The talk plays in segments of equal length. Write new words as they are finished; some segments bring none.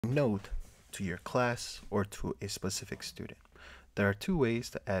note to your class or to a specific student. There are two ways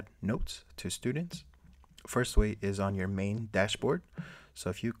to add notes to students. First way is on your main dashboard. So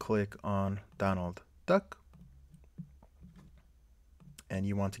if you click on Donald Duck and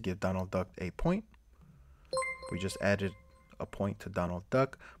you want to give Donald Duck a point, we just added a point to Donald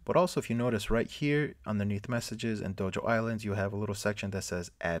Duck. But also, if you notice right here underneath messages and Dojo Islands, you have a little section that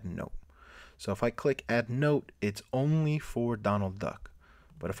says add note. So if I click add note, it's only for Donald Duck.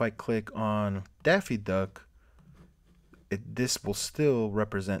 But if I click on Daffy Duck, this will still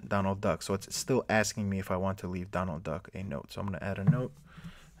represent Donald Duck. So it's still asking me if I want to leave Donald Duck a note. So I'm going to add a note.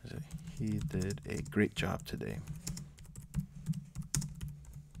 He did a great job today.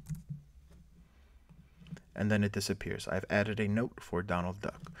 And then it disappears. I've added a note for Donald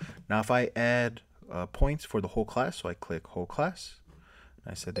Duck. Now if I add points for the whole class, so I click whole class,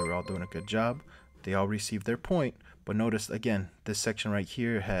 I said they were all doing a good job. They all received their point, but notice again, this section right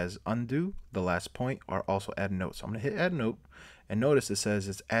here has undo, the last point, or also add note. So I'm gonna hit add note, and notice it says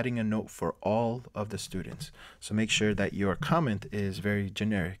it's adding a note for all of the students. So make sure that your comment is very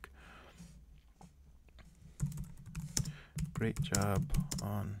generic. Great job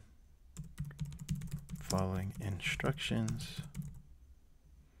on following instructions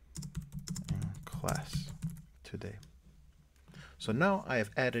in class today. So now I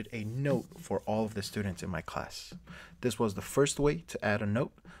have added a note for all of the students in my class. This was the first way to add a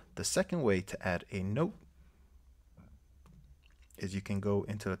note. The second way to add a note is you can go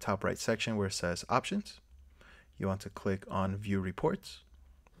into the top right section where it says options. You want to click on view reports.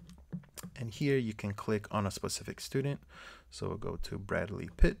 And here you can click on a specific student. So we'll go to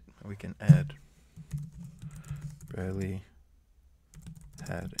Bradley Pitt. And we can add Bradley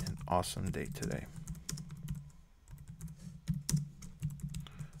had an awesome day today.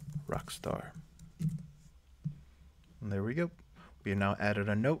 Rockstar. And there we go. We have now added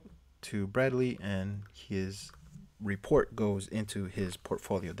a note to Bradley, and his report goes into his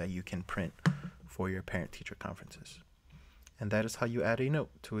portfolio that you can print for your parent-teacher conferences. And that is how you add a note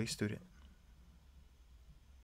to a student.